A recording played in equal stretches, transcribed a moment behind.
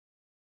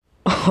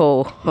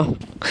Oh,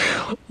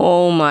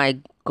 oh my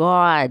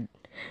God.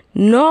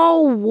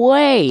 No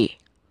way.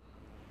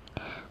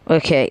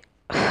 Okay.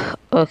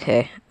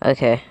 Okay.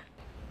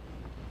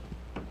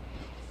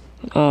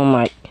 Oh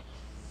my.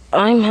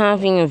 I'm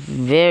having a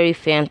very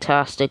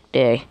fantastic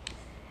day.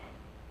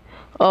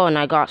 Oh, and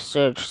I got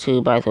Surge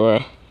too, by the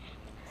way.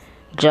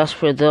 Just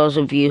for those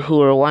of you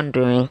who are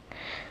wondering.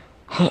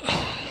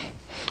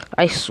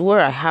 I swear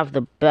I have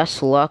the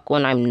best luck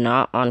when I'm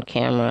not on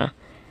camera.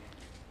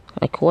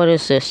 Like, what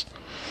is this?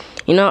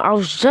 You know, I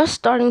was just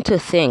starting to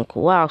think,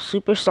 wow,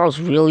 Supercell's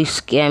really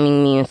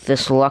scamming me with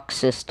this luck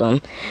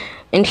system.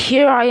 And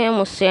here I am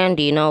with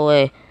Sandy, no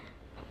way.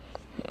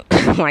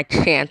 My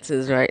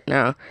chances right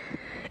now.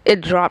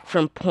 It dropped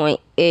from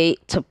 0.8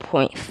 to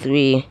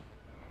 0.3.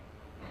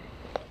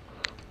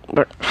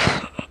 But,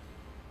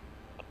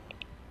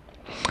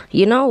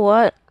 you know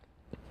what?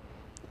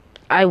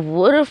 I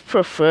would have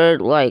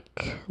preferred,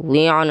 like,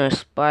 Leon or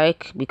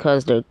Spike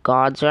because they're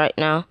gods right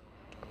now.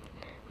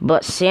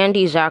 But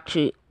Sandy's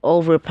actually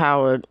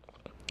overpowered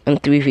in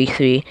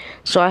 3v3.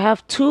 So I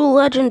have 2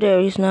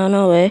 legendaries now,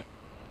 no way.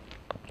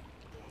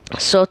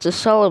 So to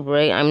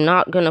celebrate, I'm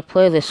not gonna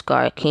play this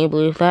guy. Can you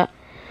believe that?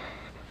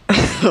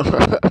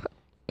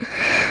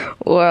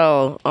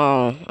 Well,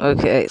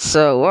 okay.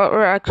 So what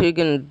we're actually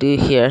gonna do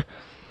here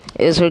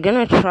is we're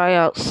gonna try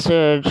out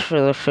Surge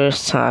for the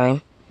first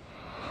time.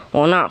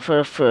 Well, not for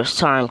the first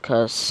time,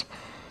 cause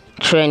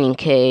training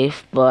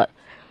cave, but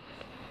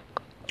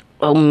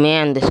oh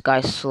man, this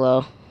guy's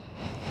slow.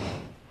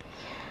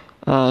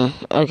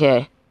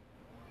 Okay.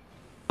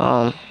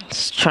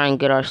 Let's try and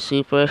get our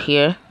super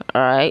here.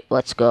 Alright,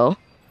 let's go.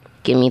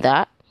 Give me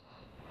that.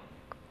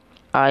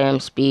 I am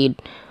speed.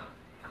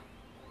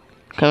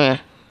 Come here.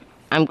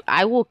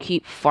 I will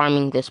keep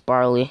farming this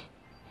barley.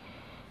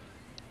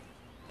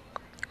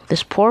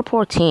 This poor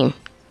team.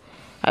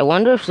 I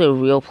wonder if they're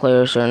real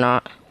players or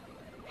not.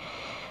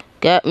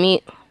 Get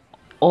me.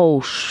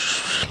 Oh,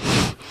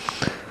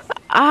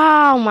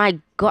 oh my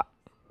God.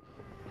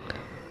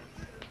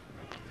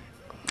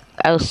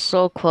 I was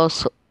so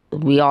close.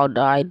 We all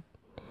died.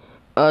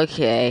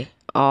 Okay.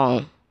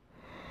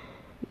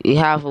 We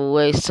have a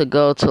ways to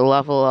go to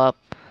level up.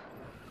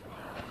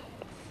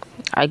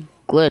 I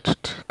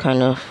glitched,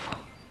 kind of.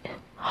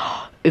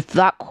 If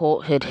that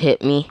Colt had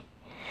hit me.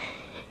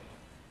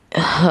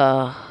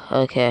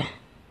 Okay.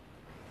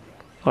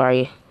 Where are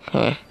you?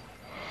 Come here.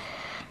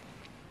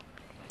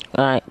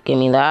 Alright, give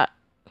me that.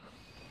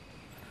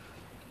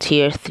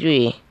 Tier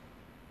 3.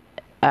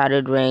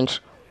 Added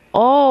range.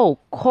 Oh,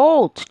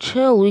 Colt!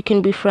 Chill, we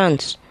can be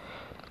friends.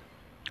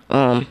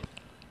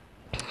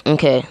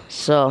 Okay,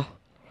 so.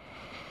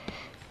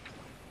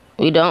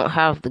 We don't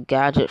have the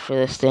gadget for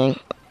this thing.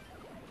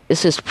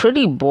 This is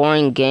pretty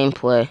boring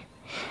gameplay.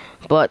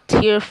 But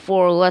tier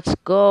 4, let's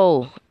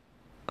go.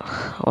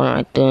 What am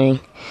I doing?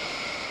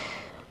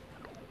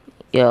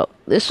 Yo,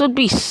 this would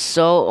be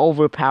so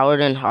overpowered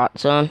in Hot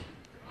Zone.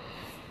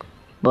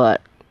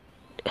 But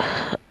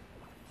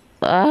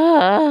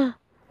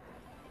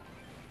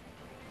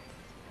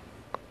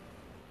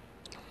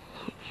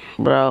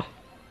bro,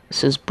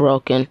 this is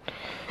broken.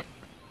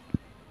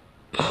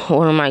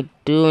 What am I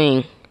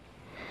doing?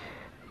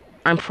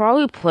 I'm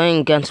probably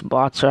playing against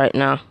bots right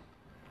now.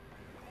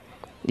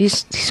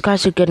 These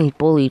guys are getting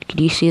bullied.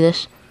 Can you see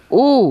this?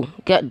 Ooh,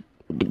 get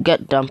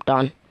dumped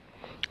on.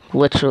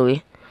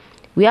 Literally.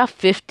 We have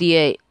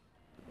 58.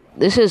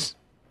 This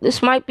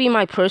might be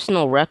my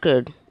personal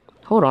record.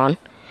 Hold on.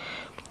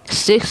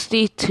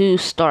 62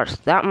 starts.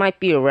 That might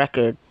be a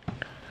record.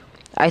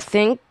 I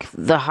think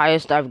the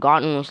highest I've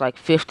gotten was like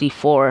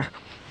 54.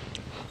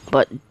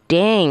 But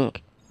dang.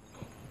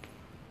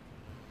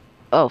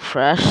 Oh,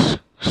 fresh.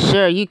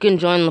 Sure, you can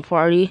join the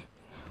party.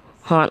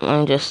 Hold on, let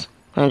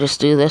me just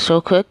do this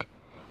real quick.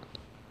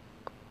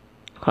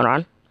 Hold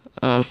on.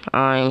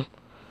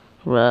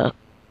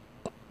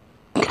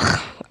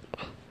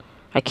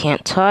 I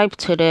can't type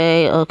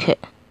today. Okay.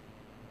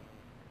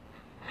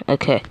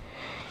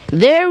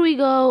 There we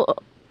go.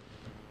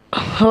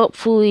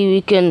 Hopefully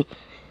we can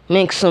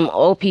make some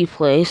OP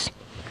plays.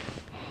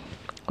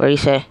 What do you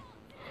say?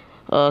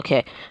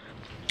 Okay.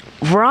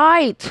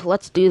 Right,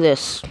 let's do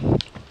this.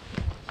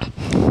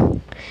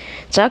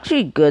 It's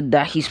actually good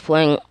that he's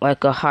playing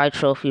like a high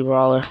trophy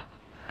brawler.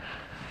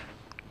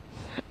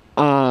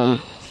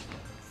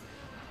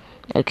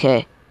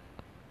 Okay.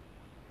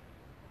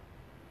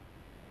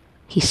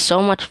 He's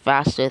so much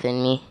faster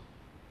than me.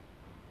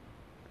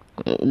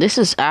 This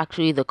is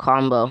actually the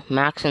combo.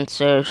 Max and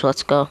Surge,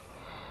 let's go.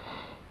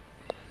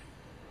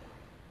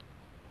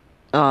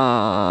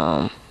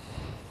 I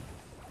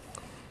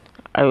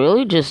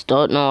really just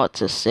don't know what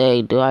to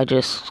say. Do I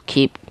just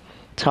keep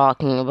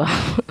talking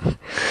about...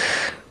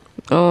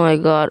 Oh my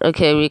God.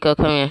 Okay, Rico,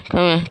 come here.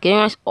 Give me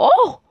my...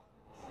 Oh!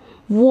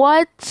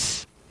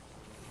 What?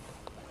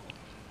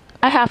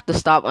 I have to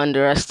stop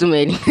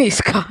underestimating these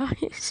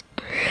guys.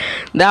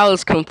 That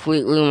was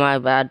completely my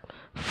bad.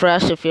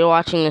 Fresh, if you're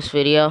watching this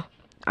video,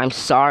 I'm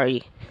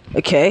sorry.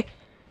 Okay?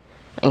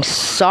 I'm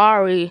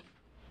sorry.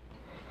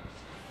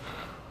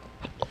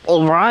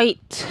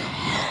 Alright.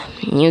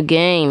 New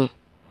game.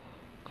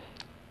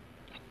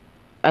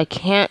 I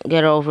can't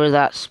get over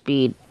that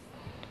speed.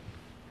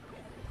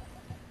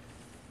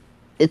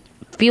 It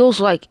feels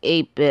like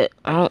 8-bit.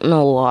 I don't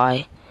know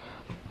why.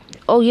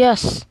 Oh,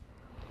 yes.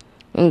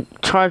 And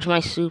charge my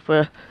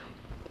super.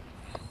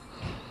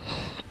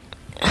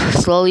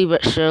 Slowly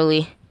but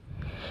surely.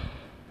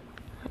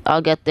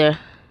 I'll get there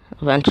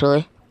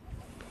eventually.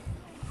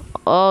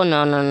 Oh,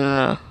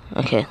 no.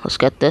 Okay, let's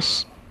get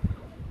this.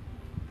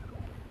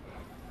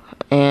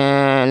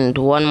 And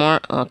one more.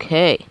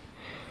 Okay.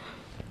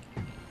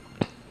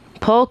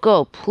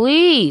 Poco,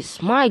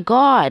 please. My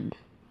God.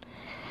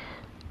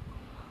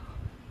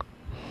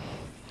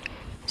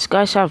 These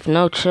guys have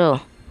no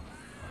chill.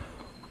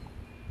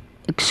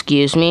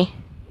 Excuse me?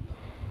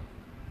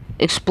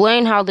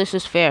 Explain how this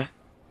is fair.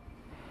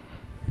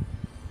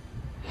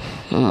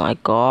 Oh my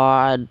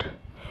God.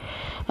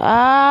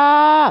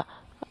 Ah!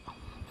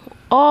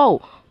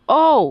 Oh!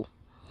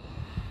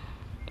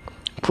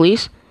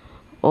 Please?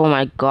 Oh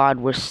my God,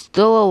 we're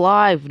still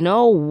alive.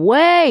 No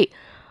way!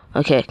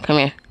 Okay,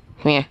 come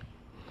here.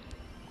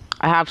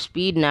 I have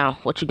speed now.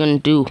 What you gonna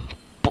do?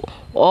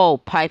 Oh,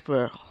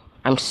 Piper.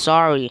 I'm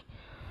sorry.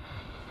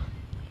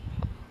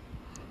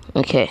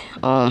 Okay,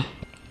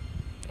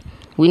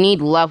 we need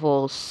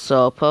levels,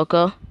 so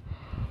Poco,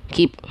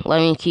 let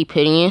me keep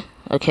hitting you,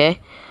 okay?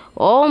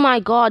 Oh my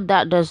God,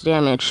 that does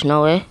damage.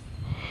 No way.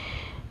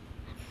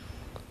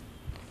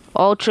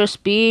 Ultra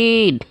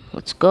speed.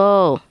 Let's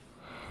go.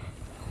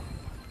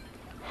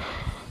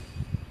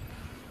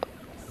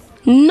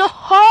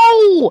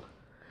 No!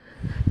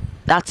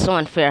 That's so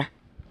unfair.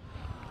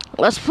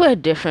 Let's play a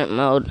different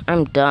mode.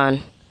 I'm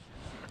done.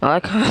 I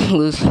like how I'm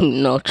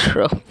losing no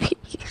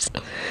trophies.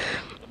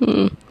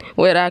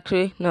 Wait,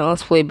 actually, no,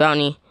 let's play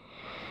bounty.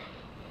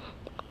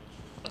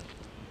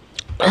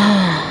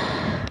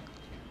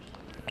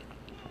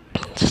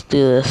 Let's do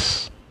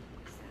this.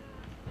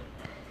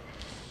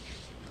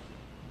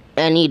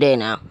 Any day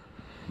now.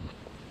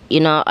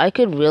 You know, I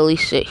could really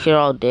sit here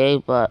all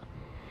day, but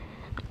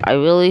I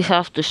really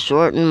have to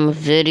shorten my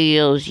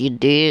videos, you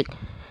dig?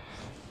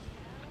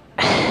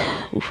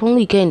 We've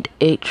only gained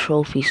 8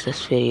 trophies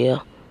this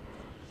video.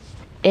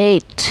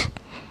 8.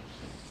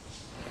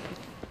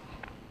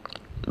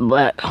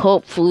 But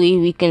hopefully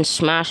we can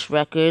smash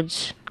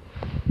records.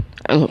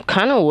 I'm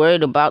kind of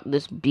worried about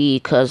this B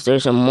because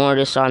there's a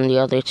Mortis on the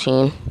other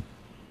team.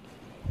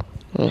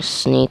 I'm gonna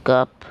sneak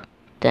up.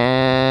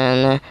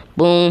 Then,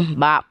 boom,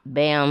 bop,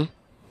 bam.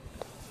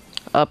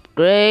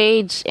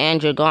 Upgrades,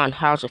 and you're gone.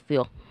 How's it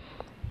feel?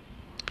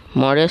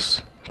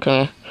 Mortis,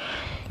 come here.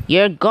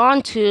 You're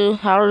gone too.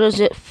 How does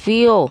it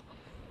feel?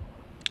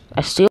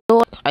 I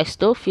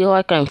still feel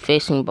like I'm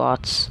facing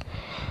bots.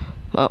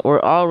 But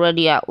we're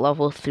already at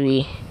level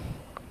 3.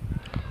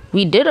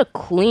 We did a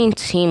clean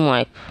team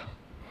wipe.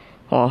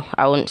 Well,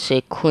 I wouldn't say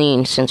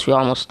clean since we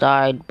almost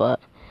died, but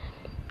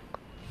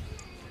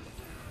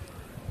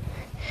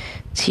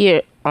it's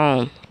here.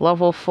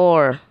 Level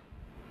 4.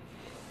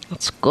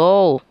 Let's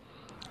go.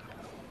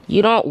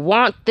 You don't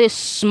want this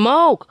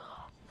smoke.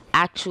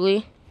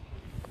 Actually,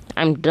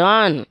 I'm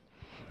done.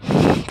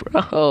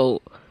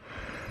 Bro.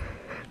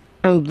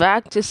 I'm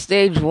back to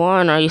stage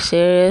 1. Are you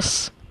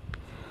serious?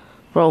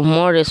 Bro,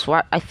 Mortis,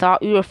 why? I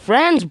thought we were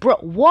friends, bro.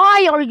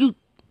 Why are you...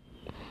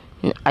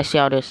 I see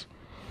how it is.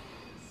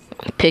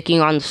 Picking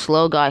on the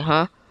slow guy,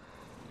 huh?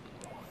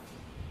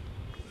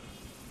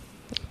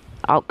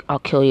 I'll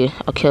kill you.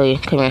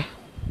 Come here.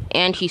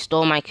 And he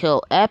stole my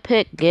kill.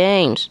 Epic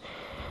games.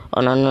 Oh,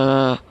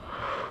 no.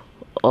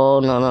 Oh,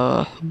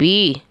 no.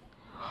 B.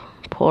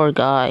 Poor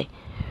guy.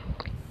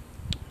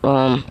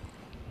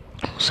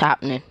 What's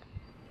happening?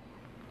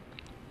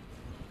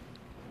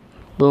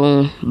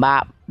 Boom,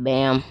 bop,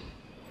 bam.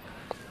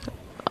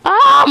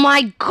 Oh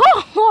my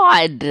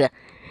God!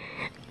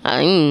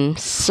 I'm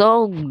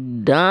so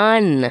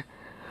done.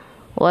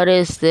 What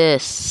is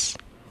this?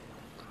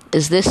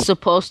 Is this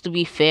supposed to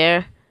be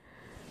fair?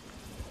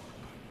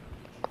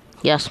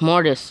 Yes,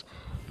 Mortis.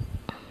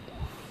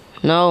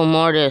 No,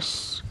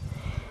 Mortis.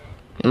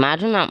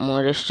 Imagine that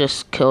Mortis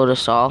just killed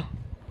us all.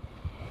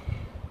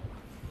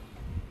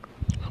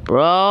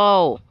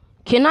 Bro,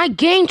 can I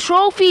gain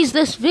trophies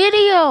this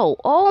video?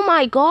 Oh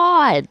my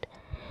God.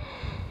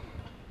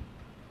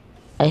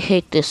 I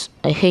hate this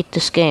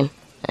game.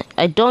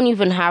 I don't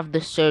even have the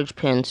Surge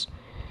pins.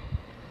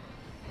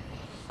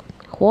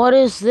 What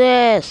is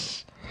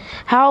this?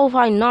 How have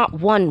I not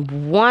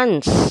won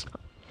once?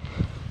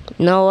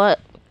 You know what?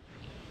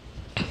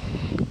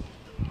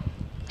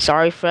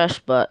 Sorry, Fresh,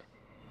 but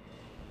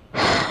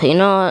you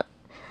know what?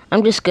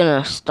 I'm just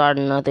gonna start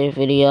another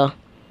video.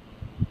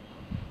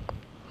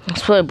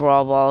 Let's play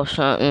Brawl Ball or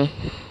something.